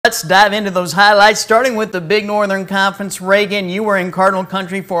let's dive into those highlights, starting with the Big Northern Conference. Reagan, you were in Cardinal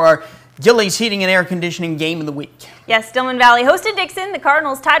Country for our Gillies Heating and Air Conditioning Game of the Week. Yes, Stillman Valley hosted Dixon. The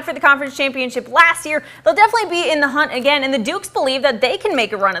Cardinals tied for the conference championship last year. They'll definitely be in the hunt again, and the Dukes believe that they can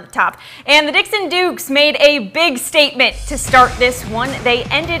make a run at the top. And the Dixon Dukes made a big statement to start this one. They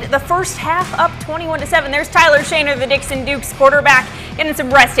ended the first half up 21-7. There's Tyler Shaner, the Dixon Dukes quarterback, getting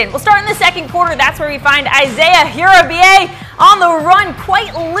some rest in. We'll start in the second quarter. That's where we find Isaiah Hurabie on the run.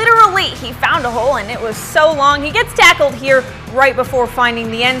 Quite literally, he found a hole, and it was so long. He gets tackled here right before finding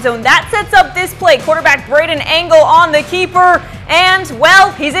the end zone. That sets up this play. Quarterback Braden Engel on the keeper, and,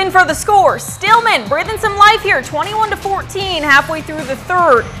 well, he's in for the score. Stillman breathing some life here, 21-14, halfway through the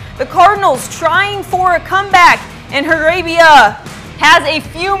third. The Cardinals trying for a comeback, and Hurabie has a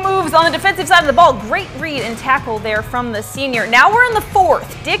few moves on the defensive side of the ball. Great read and tackle there from the senior. Now we're in the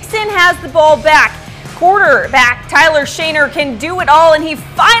fourth. Dixon has the ball back. Quarterback Tyler Shaner can do it all, and he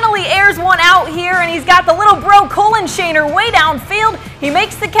finally airs one out here, and he's got the little bro Colin Shaner way downfield. He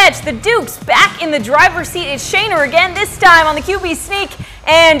makes the catch. The Dukes back in the driver's seat. It's Shaner again, this time on the QB sneak,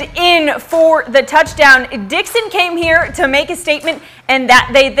 and in for the touchdown. Dixon came here to make a statement, and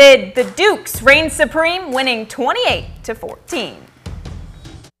that they did. The Dukes reigned supreme, winning 28-14.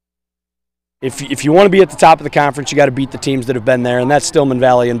 If you want to be at the top of the conference, you got to beat the teams that have been there, and that's Stillman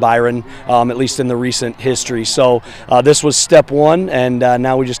Valley and Byron, at least in the recent history. So this was step one, and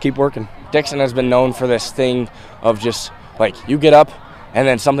now we just keep working. Dixon has been known for this thing of just, like, you get up, and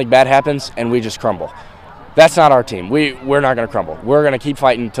then something bad happens, and we just crumble. That's not our team. We're not going to crumble. We're going to keep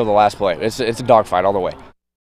fighting until the last play. It's a dogfight all the way.